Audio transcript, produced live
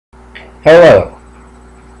Hello,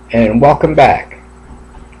 and welcome back.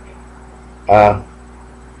 Uh,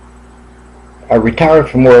 I retired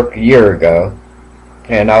from work a year ago,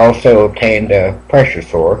 and I also obtained a pressure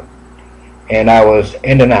sore, and I was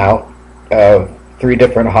in and out of 3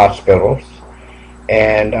 different hospitals,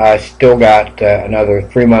 and I still got another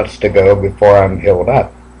 3 months to go before I'm healed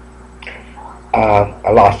up.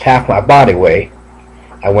 I lost half my body weight.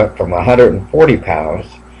 I went from 140 pounds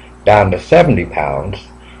down to 70 pounds,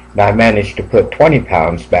 and I managed to put 20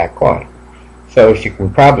 pounds back on. So as you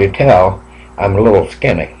can probably tell, I'm a little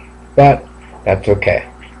skinny, but that's okay.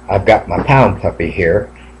 I've got my pound puppy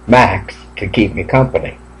here, Max, to keep me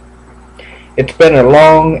company. It's been a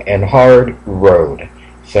long and hard road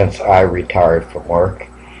since I retired from work.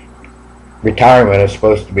 Retirement is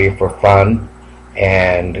supposed to be for fun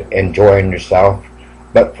and enjoying yourself,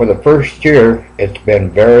 but for the first year, it's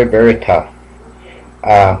been very, very tough.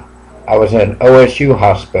 I was in OSU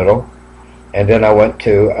hospital, and then I went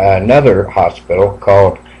to another hospital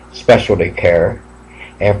called Specialty Care,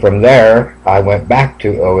 and from there I went back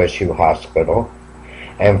to OSU hospital,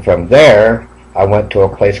 and from there I went to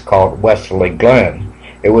a place called Wesley Glen.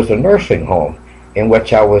 It was a nursing home in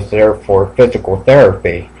which I was there for physical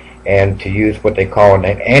therapy and to use what they call an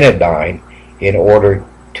anodyne in order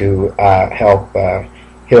to help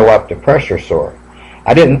heal up the pressure sore.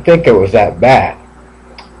 I didn't think it was that bad.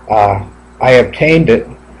 I obtained it.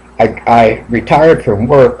 I retired from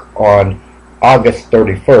work on August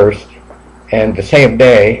 31st, and the same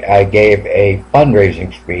day I gave a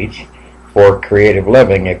fundraising speech for Creative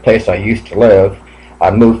Living, a place I used to live.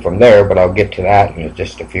 I moved from there, but I'll get to that in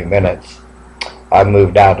just a few minutes. I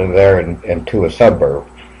moved out of there into a suburb,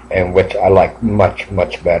 and which I like much,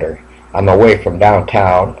 much better. I'm away from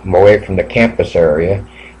downtown, I'm away from the campus area,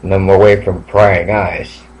 and I'm away from prying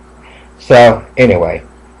eyes. So, anyway,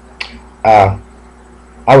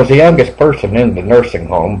 I was the youngest person in the nursing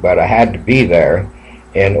home, but I had to be there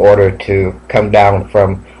in order to come down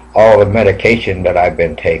from all the medication that I've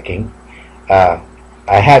been taking. I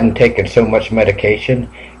hadn't taken so much medication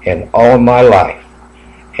in all of my life,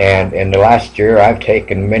 and in the last year I've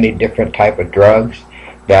taken many different type of drugs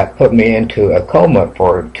that put me into a coma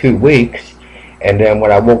for 2 weeks, and then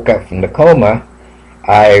when I woke up from the coma,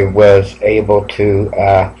 I was able to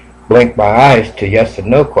blink my eyes to yes and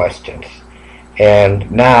no questions. And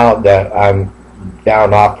now that I'm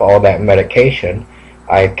down off all that medication,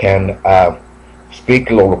 I can speak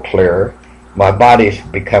a little clearer. My body's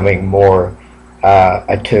becoming more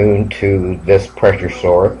attuned to this pressure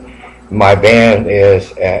sore. My van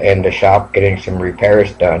is in the shop getting some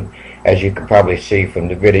repairs done. As you can probably see from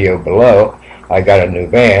the video below, I got a new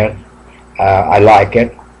van. I like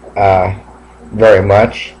it very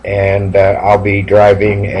much, and I'll be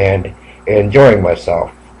driving and enjoying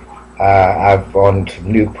myself. I've on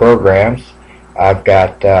some new programs. I've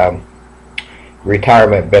got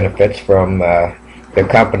retirement benefits from the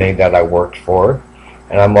company that I worked for,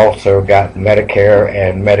 and I'm also got Medicare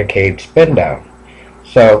and Medicaid spin down.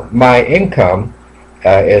 So my income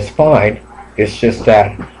is fine. It's just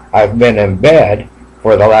that I've been in bed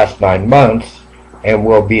for the last 9 months and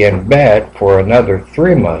will be in bed for another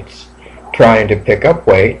 3 months trying to pick up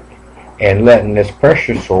weight and letting this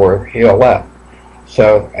pressure sore heal up.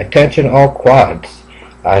 So attention all quads.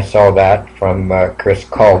 I saw that from Chris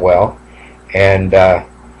Caldwell, and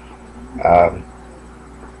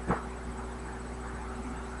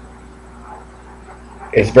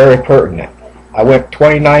it's very pertinent. I went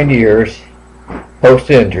 29 years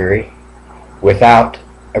post-injury without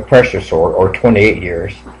a pressure sore, or 28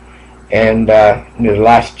 years, and in the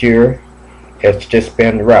last year it's just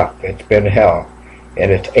been rough. It's been hell,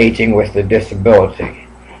 and it's aging with the disability.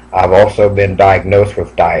 I've also been diagnosed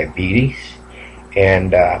with diabetes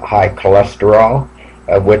and high cholesterol,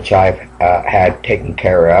 which I've had taken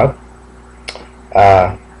care of.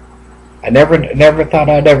 I never thought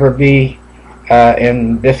I'd ever be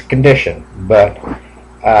in this condition, but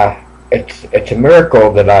it's a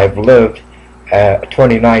miracle that I've lived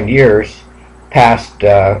 29 years past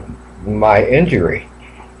my injury,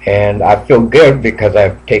 and I feel good because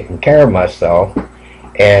I've taken care of myself,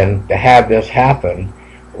 and to have this happen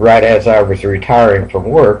right as I was retiring from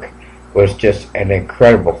work was just an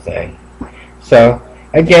incredible thing. So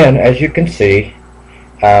again, as you can see,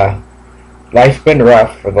 life's been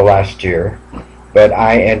rough for the last year, but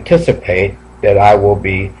I anticipate that I will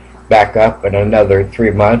be back up in another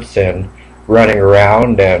 3 months and running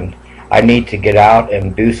around, and I need to get out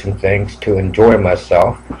and do some things to enjoy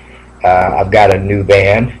myself. I've got a new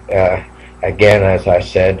van. Again, as I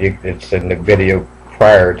said, it's in the video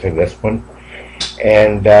prior to this one.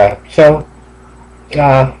 And so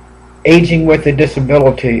aging with a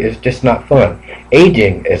disability is just not fun.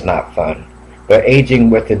 Aging is not fun, but aging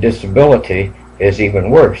with a disability is even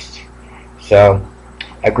worse. So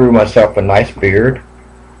I grew myself a nice beard.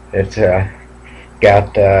 It's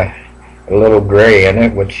got a little gray in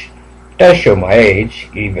it, which does show my age,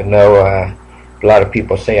 even though a lot of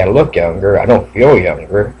people say I look younger. I don't feel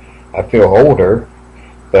younger. I feel older,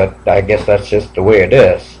 but I guess that's just the way it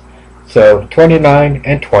is. So 29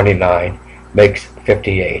 and 29 makes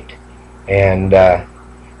 58. And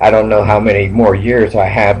I don't know how many more years I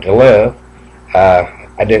have to live.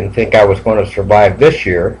 I didn't think I was going to survive this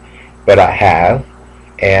year, but I have,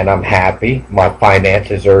 and I'm happy. My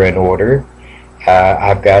finances are in order.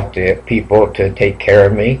 I've got the people to take care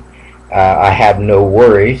of me. I have no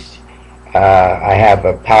worries. I have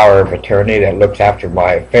a power of attorney that looks after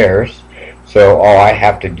my affairs, so all I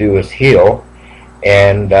have to do is heal.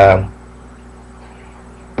 And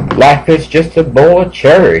life is just a bowl of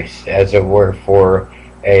cherries, as it were, for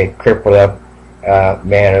a crippled up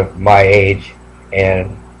man of my age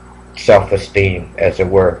and self-esteem, as it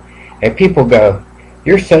were. And people go,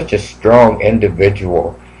 "You're such a strong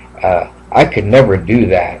individual. I could never do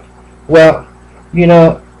that." Well, you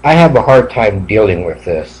know, I have a hard time dealing with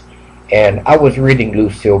this. And I was reading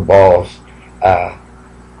Lucille Ball's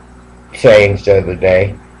sayings the other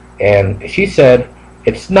day, and she said,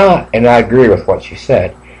 it's not, and I agree with what she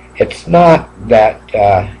said, it's not that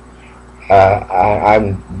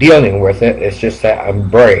I'm dealing with it, it's just that I'm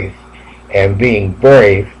brave. And being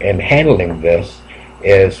brave and handling this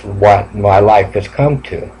is what my life has come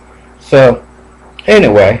to. So,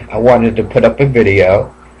 anyway, I wanted to put up a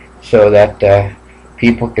video so that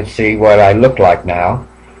people could see what I look like now.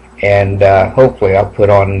 And hopefully I'll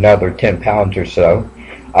put on another 10 pounds or so.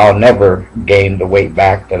 I'll never gain the weight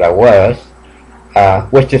back that I was,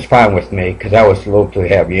 which is fine with me because I was a little too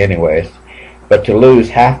heavy anyways. But to lose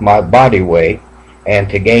half my body weight and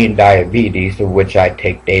to gain diabetes, of which I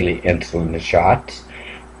take daily insulin shots,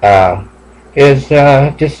 is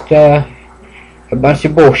just a bunch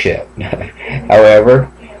of bullshit.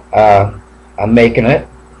 However, I'm making it,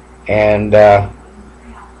 and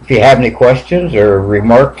if you have any questions or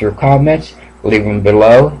remarks or comments, leave them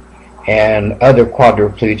below. And other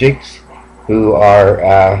quadriplegics who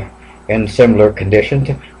are in similar conditions,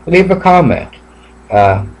 leave a comment.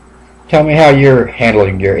 Tell me how you're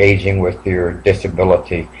handling your aging with your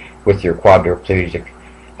disability, with your quadriplegic.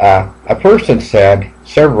 A person said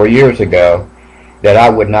several years ago that I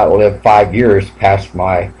would not live 5 years past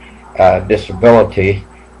my disability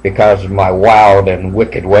because of my wild and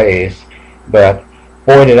wicked ways, but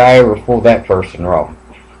boy, did I ever fool that person wrong.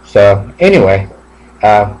 So, anyway,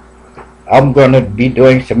 I'm going to be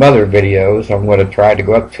doing some other videos. I'm going to try to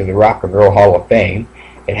go up to the Rock and Roll Hall of Fame.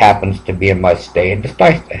 It happens to be in my state. It's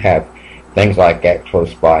nice to have things like that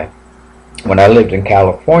close by. When I lived in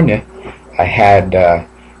California, I had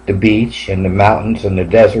the beach and the mountains and the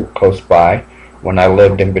desert close by. When I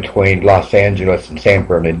lived in between Los Angeles and San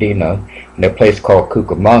Bernardino, in a place called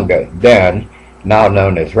Cucamonga, then now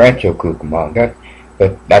known as Rancho Cucamonga.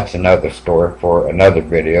 But that's another story for another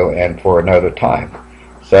video and for another time.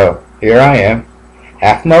 So here I am,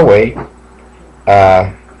 half my weight,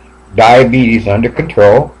 diabetes under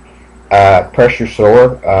control, pressure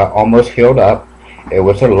sore almost healed up. It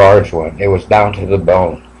was a large one. It was down to the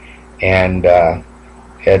bone. And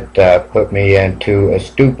it put me into a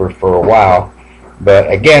stupor for a while. But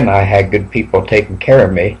again, I had good people taking care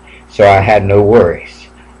of me, so I had no worries.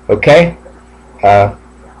 Okay?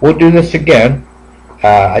 We'll do this again.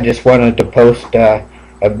 I just wanted to post a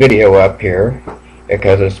video up here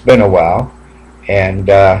because it's been a while, and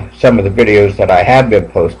some of the videos that I have been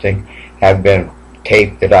posting have been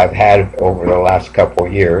tape that I've had over the last couple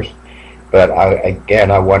of years. But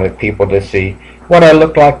I wanted people to see what I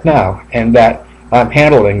look like now, and that I'm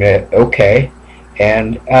handling it okay.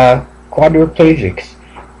 And quadriplegics,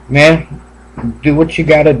 man, do what you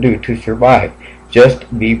gotta do to survive.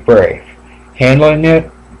 Just be brave. Handling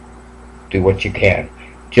it, do what you can.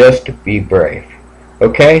 Just be brave.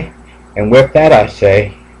 Okay? And with that I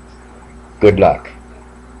say, good luck.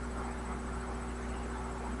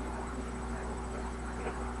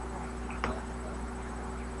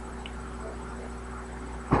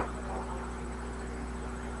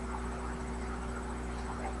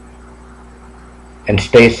 And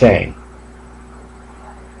stay sane.